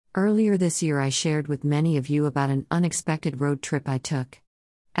Earlier this year, I shared with many of you about an unexpected road trip I took.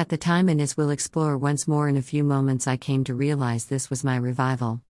 At the time, and as we'll explore once more in a few moments, I came to realize this was my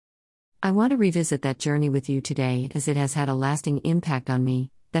revival. I want to revisit that journey with you today, as it has had a lasting impact on me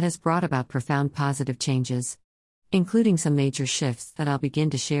that has brought about profound positive changes, including some major shifts that I'll begin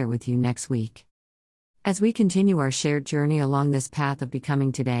to share with you next week. As we continue our shared journey along this path of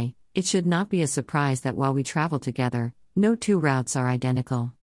becoming today, it should not be a surprise that while we travel together, no two routes are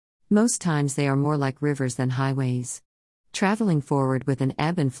identical. Most times they are more like rivers than highways, traveling forward with an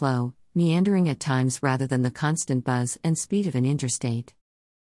ebb and flow, meandering at times rather than the constant buzz and speed of an interstate.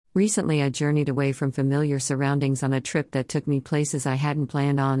 Recently, I journeyed away from familiar surroundings on a trip that took me places I hadn't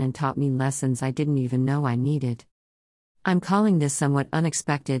planned on and taught me lessons I didn't even know I needed. I'm calling this somewhat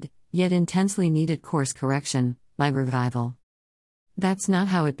unexpected, yet intensely needed course correction, my revival. That's not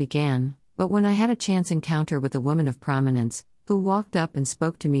how it began, but when I had a chance encounter with a woman of prominence, who walked up and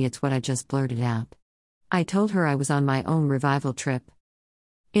spoke to me, it's what I just blurted out. I told her I was on my own revival trip.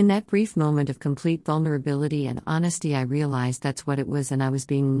 In that brief moment of complete vulnerability and honesty, I realized that's what it was, and I was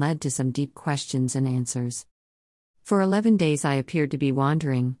being led to some deep questions and answers. For 11 days I appeared to be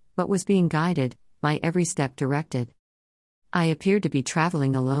wandering, but was being guided, my every step directed. I appeared to be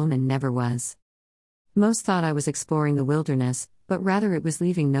traveling alone and never was. Most thought I was exploring the wilderness, but rather it was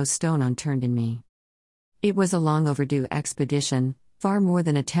leaving no stone unturned in me. It was a long overdue expedition, far more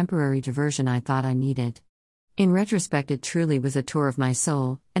than a temporary diversion I thought I needed. In retrospect, it truly was a tour of my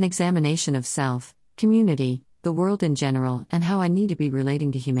soul, an examination of self, community, the world in general, and how I need to be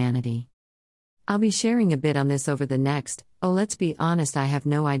relating to humanity. I'll be sharing a bit on this over the next, let's be honest, I have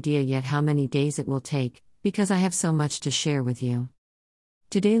no idea yet how many days it will take, because I have so much to share with you.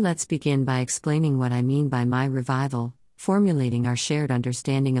 Today, let's begin by explaining what I mean by my revival, formulating our shared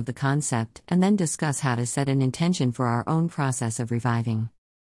understanding of the concept, and then discuss how to set an intention for our own process of reviving.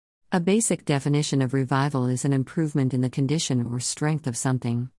 A basic definition of revival is an improvement in the condition or strength of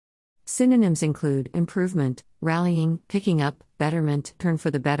something. Synonyms include improvement, rallying, picking up, betterment, turn for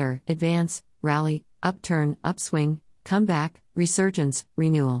the better, advance, rally, upturn, upswing, comeback, resurgence,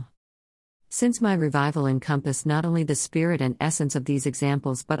 renewal. Since my revival encompassed not only the spirit and essence of these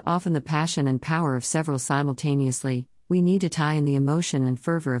examples but often the passion and power of several simultaneously, we need to tie in the emotion and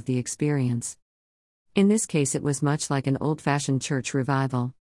fervor of the experience. In this case, it was much like an old-fashioned church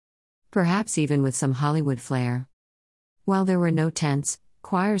revival. Perhaps even with some Hollywood flair. While there were no tents,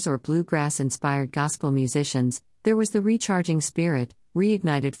 choirs, or bluegrass-inspired gospel musicians, there was the recharging spirit,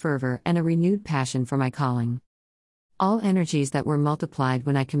 reignited fervor, and a renewed passion for my calling. All energies that were multiplied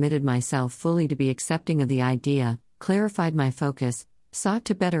when I committed myself fully to be accepting of the idea, clarified my focus, sought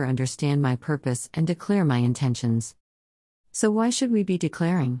to better understand my purpose, and declare my intentions. So why should we be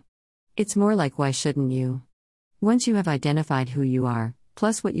declaring? It's more like, why shouldn't you? Once you have identified who you are,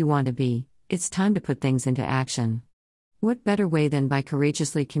 plus what you want to be, it's time to put things into action. What better way than by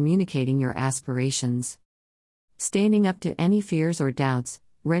courageously communicating your aspirations? Standing up to any fears or doubts,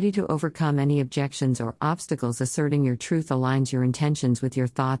 ready to overcome any objections or obstacles. Asserting your truth aligns your intentions with your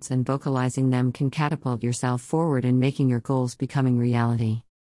thoughts, and vocalizing them can catapult yourself forward in making your goals becoming reality.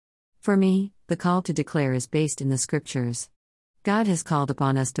 For me, the call to declare is based in the scriptures. God has called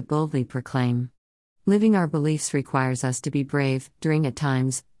upon us to boldly proclaim. Living our beliefs requires us to be brave, daring at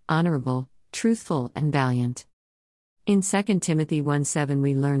times, honorable, truthful, and valiant. In 2 Timothy 1:7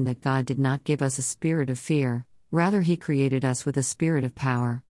 we learn that God did not give us a spirit of fear, rather He created us with a spirit of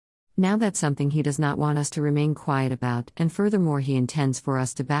power. Now that's something He does not want us to remain quiet about, and furthermore He intends for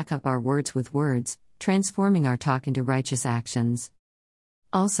us to back up our words with words, transforming our talk into righteous actions.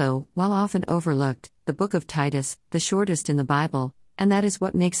 Also, while often overlooked, the book of Titus, the shortest in the Bible, and that is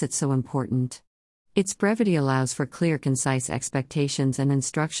what makes it so important. Its brevity allows for clear, concise expectations and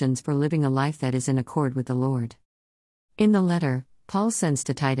instructions for living a life that is in accord with the Lord. In the letter, Paul sends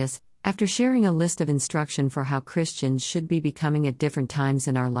to Titus, after sharing a list of instruction for how Christians should be becoming at different times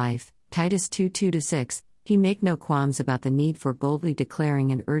in our life, Titus 2:2-6, he make no qualms about the need for boldly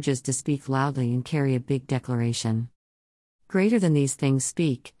declaring and urges to speak loudly and carry a big declaration. Greater than these things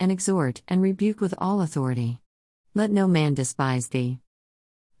speak, and exhort, and rebuke with all authority. Let no man despise thee.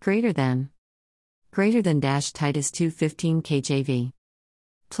 Greater than Titus 2:15 KJV.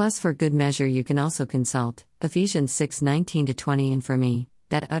 Plus, for good measure you can also consult Ephesians 6:19-20. And for me,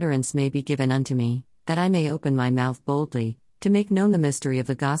 that utterance may be given unto me, that I may open my mouth boldly, to make known the mystery of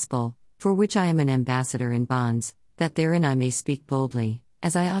the gospel, for which I am an ambassador in bonds, that therein I may speak boldly,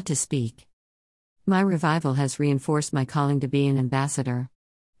 as I ought to speak. My revival has reinforced my calling to be an ambassador,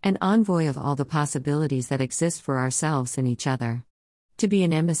 an envoy of all the possibilities that exist for ourselves and each other. To be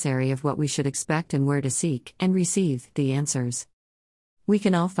an emissary of what we should expect and where to seek and receive the answers. We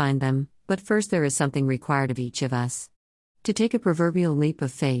can all find them, but first there is something required of each of us. To take a proverbial leap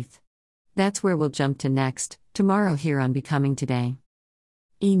of faith. That's where we'll jump to next, tomorrow here on Becoming Today.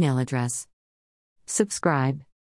 Email address. Subscribe.